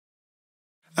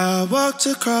I walked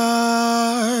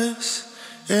across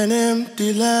an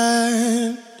empty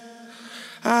land.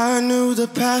 I knew the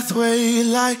pathway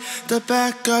like the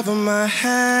back of my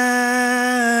hand.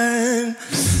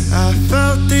 I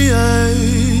felt the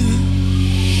earth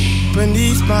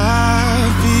beneath my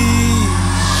feet.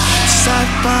 Sat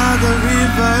by the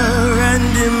river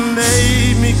and it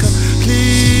made me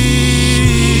complete.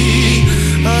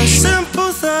 A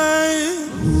simple thing,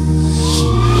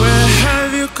 where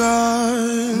have you gone?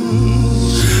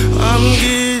 I'm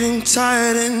getting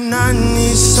tired and I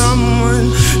need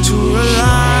someone to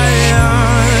rely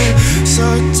on. So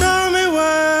tell me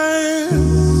when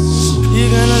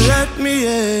you're gonna let me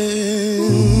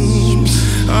in.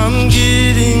 I'm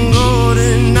getting old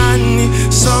and I need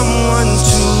someone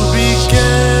to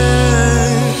begin.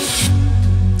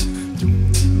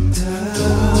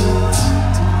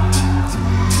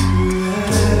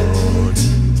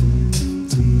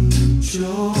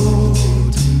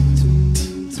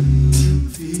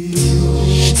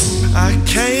 I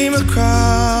came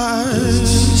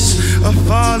across a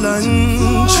fallen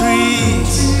tree.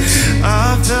 I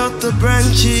felt the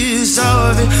branches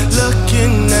of it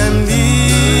looking at me.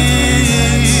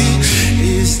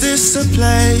 Is this a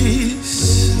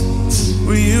place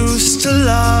we used to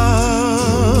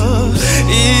love?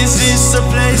 Is this a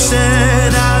place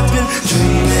that I've been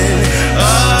dreaming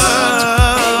of?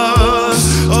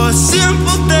 Or a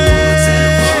simple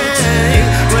thing,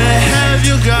 where have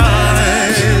you gone?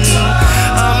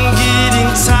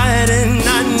 Tired and I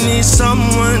need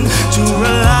someone to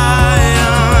rely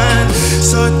on.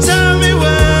 So tell me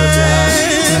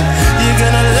when you're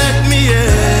gonna let me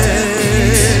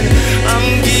in. I'm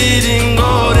getting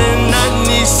old and I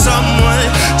need someone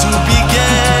to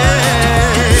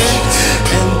begin.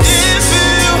 And if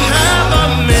you have a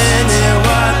minute,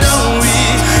 why don't we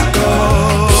go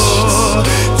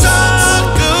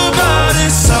talk about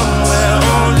it somewhere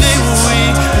only we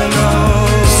know?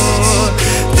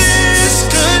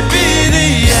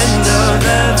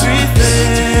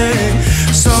 Everything,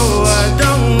 so why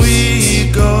don't we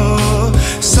go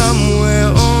somewhere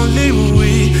only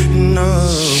we know?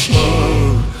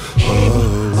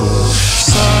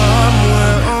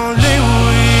 Somewhere only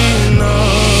we know.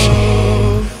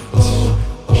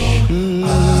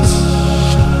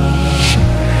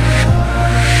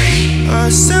 A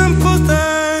simple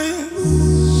thing,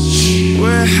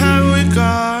 where have we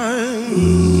gone?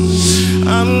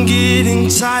 I'm getting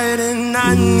tired and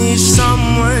I need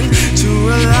someone to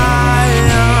rely